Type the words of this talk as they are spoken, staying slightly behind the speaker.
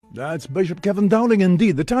That's Bishop Kevin Dowling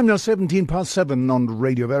indeed. The time now 7:17 on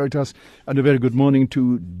Radio Veritas, and a very good morning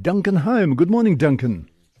to Duncan Hyam. Good morning, Duncan.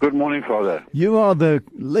 Good morning, Father. You are the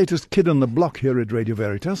latest kid on the block here at Radio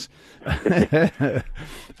Veritas.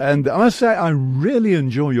 And I must say, I really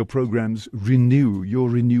enjoy your programs, your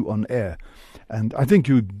Renew on Air. And I think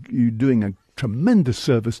you're doing a tremendous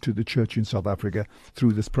service to the church in South Africa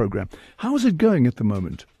through this program. How is it going at the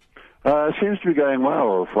moment? It seems to be going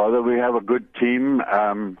well, Father. We have a good team.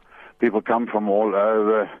 People come from all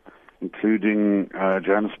over, including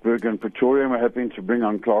Johannesburg and Pretoria. And we're hoping to bring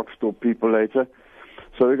on Clarksville people later.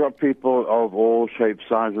 So we've got people of all shapes,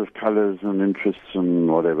 sizes, colors, and interests and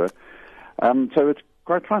whatever. So it's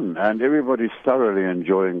quite fun. And everybody's thoroughly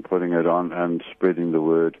enjoying putting it on and spreading the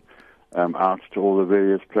word out to all the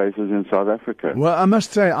various places in South Africa. Well, I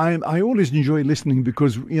must say, I always enjoy listening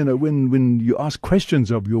because, you know, when you ask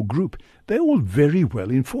questions of your group, they're all very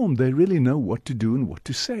well informed. They really know what to do and what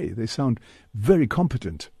to say. They sound very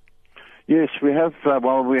competent. Yes, we have,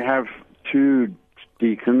 we have two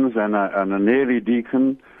deacons and an early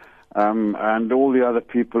deacon, and all the other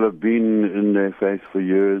people have been in their faith for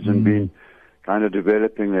years and been kind of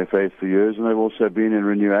developing their faith for years, and they've also been in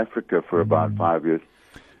Renew Africa for about 5 years.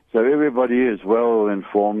 So everybody is well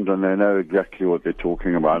informed and they know exactly what they're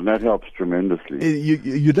talking about, and that helps tremendously.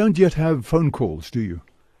 You don't yet have phone calls, do you?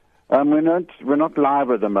 We're not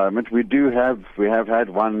live at the moment. We have had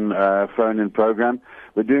one phone-in program.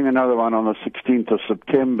 We're doing another one on the 16th of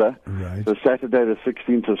September. Right. So Saturday the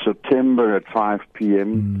 16th of September at 5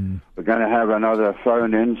 p.m. We're going to have another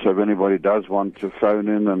phone-in, so if anybody does want to phone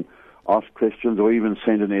in and ask questions or even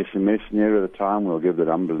send an SMS nearer the time, we'll give the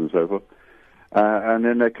numbers and so forth. And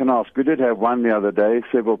then they can ask. We did have one the other day.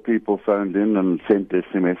 Several people phoned in and sent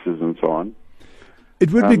SMSs and so on.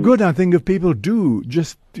 It would be good, I think, if people do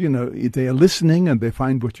just, you know, if they are listening and they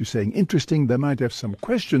find what you're saying interesting, they might have some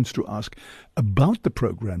questions to ask about the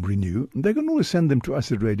program Renew. They can always send them to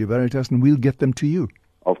us at Radio Veritas and we'll get them to you.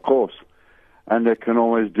 Of course. And they can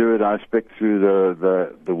always do it, I expect, through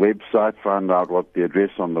the website, find out what the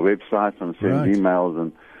address on the website and send emails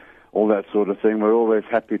and all that sort of thing. We're always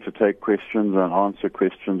happy to take questions and answer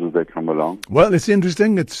questions as they come along. Well, it's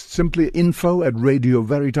interesting. It's simply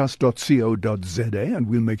info@radioveritas.co.za, and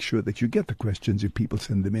we'll make sure that you get the questions if people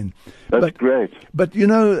send them in. That's great. But, you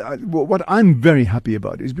know, what I'm very happy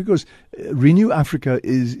about is because Renew Africa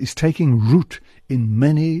is taking root in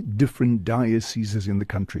many different dioceses in the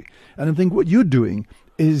country. And I think what you're doing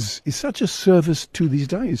is such a service to these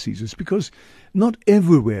dioceses, because not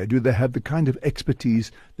everywhere do they have the kind of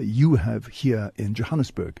expertise that you have here in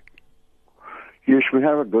Johannesburg. Yes, we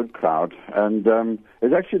have a good crowd. And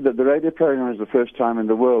it's actually the radio program is the first time in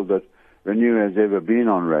the world that Renew has ever been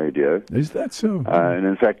on radio. Is that so? And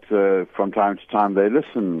in fact, from time to time, they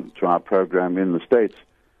listen to our program in the States,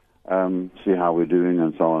 see how we're doing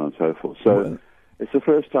and so on and so forth. So it's the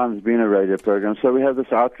first time there's been a radio program. So we have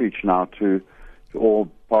this outreach now to all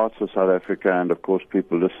parts of South Africa, and of course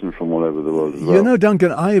people listen from all over the world as well. You know,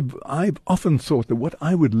 Duncan, I've often thought that what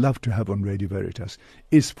I would love to have on Radio Veritas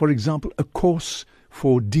is, for example, a course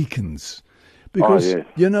for deacons. Because,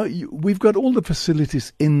 you know, we've got all the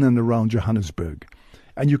facilities in and around Johannesburg,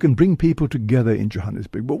 and you can bring people together in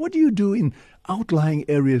Johannesburg. But what do you do in outlying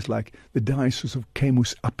areas like the Diocese of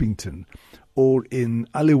Camus-Uppington, or in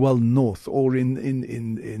Aliwal North, or in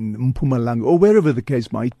Mpumalanga, or wherever the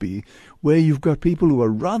case might be, where you've got people who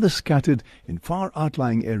are rather scattered in far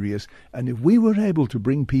outlying areas? And if we were able to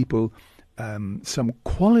bring people some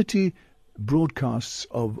quality broadcasts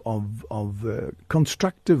of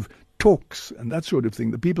constructive talks and that sort of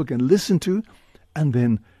thing that people can listen to and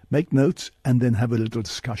then make notes and then have a little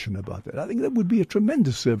discussion about that, I think that would be a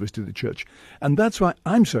tremendous service to the church. And that's why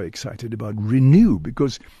I'm so excited about Renew,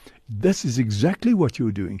 because this is exactly what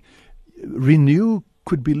you're doing. Renew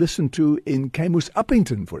could be listened to in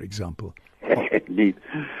Camus-Uppington, for example. Indeed.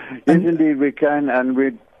 Yes, indeed we can. And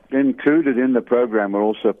we're included in the program. We're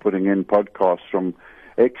also putting in podcasts from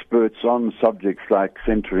experts on subjects like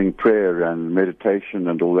centering prayer and meditation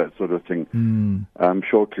and all that sort of thing.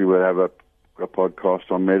 Shortly we'll have a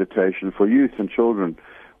podcast on meditation for youth and children,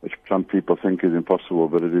 which some people think is impossible,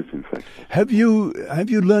 but it is in fact. Have you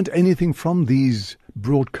learned anything from these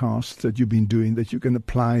broadcasts that you've been doing that you can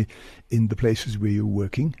apply in the places where you're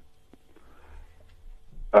working?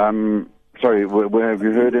 Sorry, where have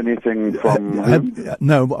you heard anything from?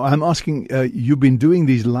 No, I'm asking. You've been doing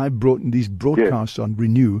these broadcasts on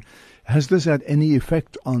Renew. Has this had any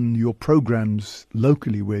effect on your programs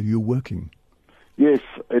locally where you're working? Yes,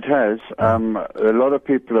 it has. A lot of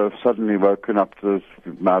people have suddenly woken up to this,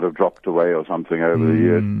 might have dropped away or something over the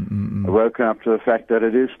years, woken up to the fact that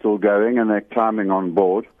it is still going and they're climbing on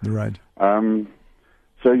board. Right.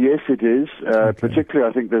 So yes, it is. Particularly,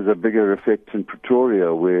 I think there's a bigger effect in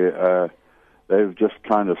Pretoria where they've just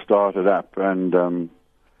kind of started up and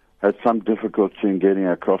had some difficulty in getting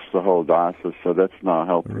across the whole diocese, so that's now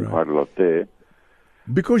helping quite a lot there.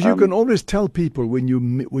 Because you can always tell people when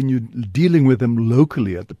you're dealing with them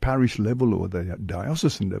locally at the parish level or the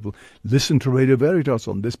diocesan level, listen to Radio Veritas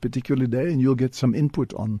on this particular day and you'll get some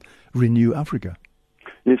input on Renew Africa.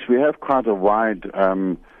 Yes, we have quite a wide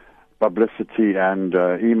publicity and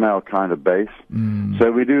email kind of base.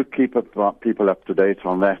 So we do keep people up to date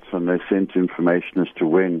on that, and they send information as to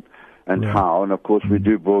when and how. And of course we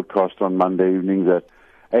do broadcast on Monday evenings at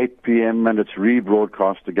 8 p.m. and it's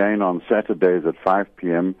rebroadcast again on Saturdays at 5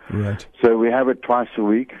 p.m. Right. So we have it twice a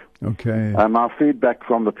week. Okay. Our feedback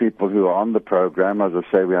from the people who are on the program, as I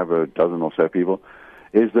say, we have a dozen or so people,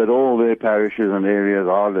 is that all their parishes and areas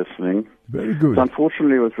are listening. Very good. So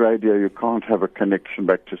unfortunately with radio you can't have a connection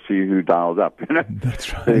back to see who dials up.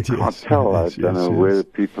 That's right. So you can't tell. I don't know where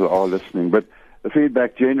people are listening. But the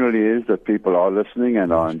feedback generally is that people are listening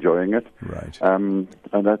and are enjoying it. Right. And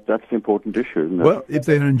that's the important issue, isn't it? Well, if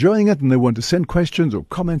they're enjoying it and they want to send questions or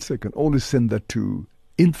comments, they can always send that to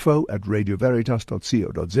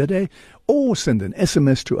info@radioveritas.co.za or send an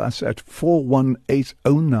SMS to us at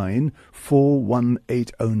 41809,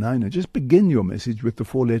 41809, and just begin your message with the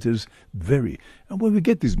 4 letters VERY. And when we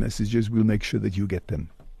get these messages, we'll make sure that you get them.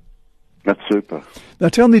 That's super. Now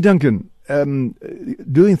tell me, Duncan,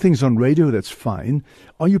 doing things on radio, that's fine.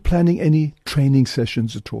 Are you planning any training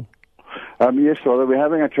sessions at all? Yes, well, we're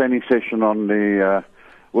having a training session on the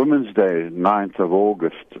Women's Day, 9th of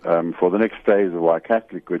August, for the next phase of Y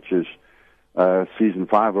Catholic, which is season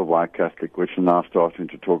 5 of Y Catholic, which are now starting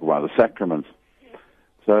to talk about the sacraments.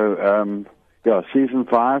 So, season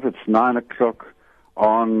 5, it's 9 o'clock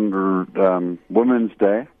on Women's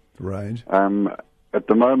Day. Right. At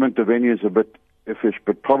the moment, the venue is a bit iffish,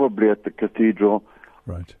 but probably at the cathedral,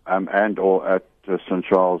 right, and or at St.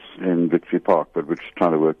 Charles in Victory Park, but we're just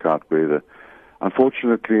trying to work out whether.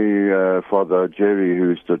 Unfortunately, Father Jerry,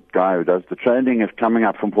 who's the guy who does the training, is coming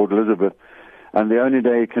up from Port Elizabeth, and the only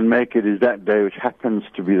day he can make it is that day, which happens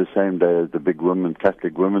to be the same day as the big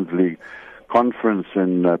Catholic Women's League conference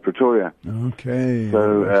in Pretoria. Okay.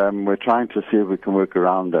 So we're trying to see if we can work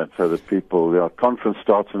around that so that the conference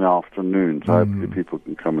starts in the afternoon, so hopefully people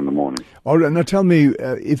can come in the morning. All right, now tell me,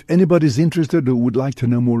 if anybody's interested or would like to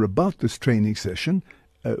know more about this training session,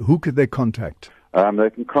 who could they contact? They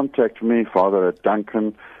can contact me, Father, at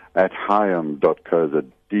Duncan at Hyam.co.za,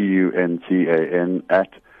 DUNCAN at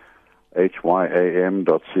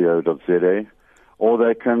HYAM.co.za. Or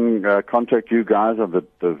they can contact you guys on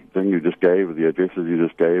the thing you just gave, the addresses you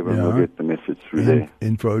just gave, and we'll get the message through there.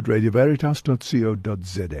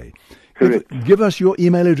 info@radioveritas.co.za. Correct. Give us your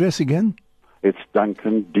email address again. It's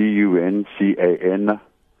Duncan, DUNCAN,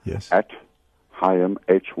 yes, at Hyam,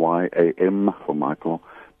 HYAM for Michael,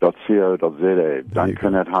 .co.za,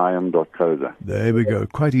 Duncan at Hyam.co.za. There we go,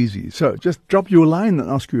 quite easy. So just drop you a line and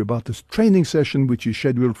ask you about this training session, which is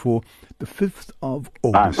scheduled for the 5th of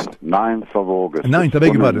August. 9th of August. 9th, I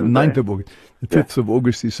beg your pardon, 9th of August. The 5th of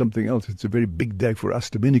August is something else. It's a very big day for us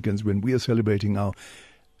Dominicans when we are celebrating our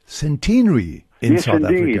centenary in South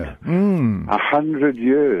Africa. 100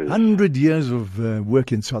 years. 100 years of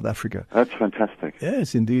work in South Africa. That's fantastic.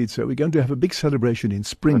 Yes, indeed. So we're going to have a big celebration in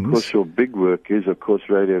Springs. Of course, your big work is, of course,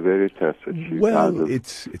 Radio Veritas. Well,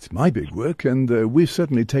 it's my big work, and we've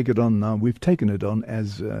certainly taken it on now. We've taken it on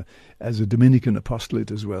as a Dominican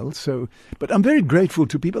apostolate as well. So, but I'm very grateful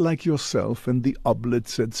to people like yourself and the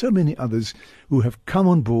Oblates and so many others who have come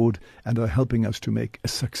on board and are helping us to make a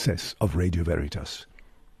success of Radio Veritas.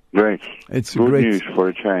 Great. It's good news for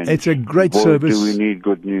a change. It's a great service. Do we need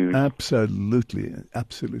good news? Absolutely.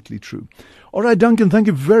 Absolutely true. All right, Duncan, thank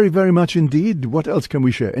you very, very much indeed. What else can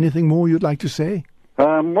we share? Anything more you'd like to say?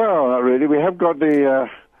 Well, not really. We have got the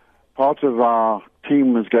part of our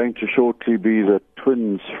team is going to shortly be the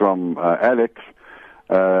twins from Alex.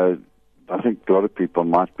 I think a lot of people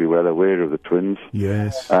might be well aware of the twins.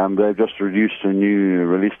 Yes. They've just released a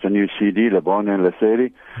new CD, Le Bon and La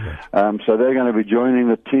Serie. Right. So they're going to be joining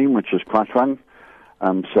the team, which is quite fun.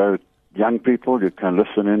 So young people, you can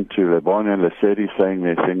listen into Le Bon and La Serie saying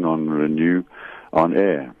their thing on Renew on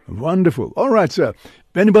Air. Wonderful. All right, sir.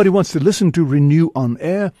 If anybody wants to listen to Renew on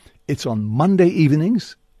Air, it's on Monday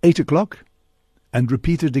evenings, 8 o'clock, and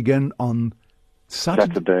repeated again on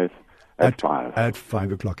Saturdays At 5. At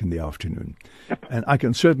 5 o'clock in the afternoon. Yep. And I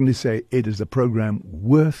can certainly say it is a program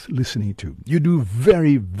worth listening to. You do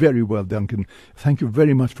very, very well, Duncan. Thank you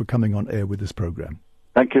very much for coming on air with this program.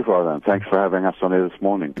 Thank you, Father, and thanks for having us on air this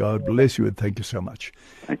morning. God bless you, and thank you so much.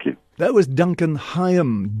 Thank you. That was Duncan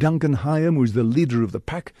Hyam. Duncan Hyam, who's the leader of the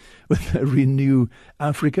pack with Renew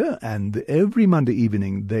Africa, and every Monday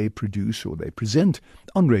evening they present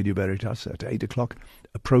on Radio Veritas at 8 o'clock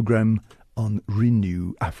a program on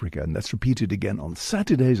Renew Africa, and that's repeated again on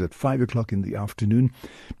Saturdays at 5 o'clock in the afternoon.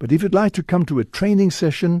 But if you'd like to come to a training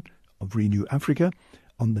session of Renew Africa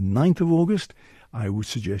on the 9th of August, I would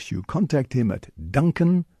suggest you contact him at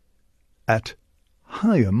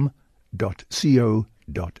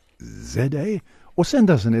duncan@hyam.co.za or send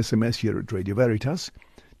us an SMS here at Radio Veritas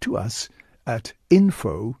to us at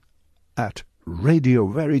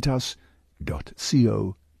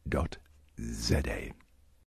info@radioveritas.co.za.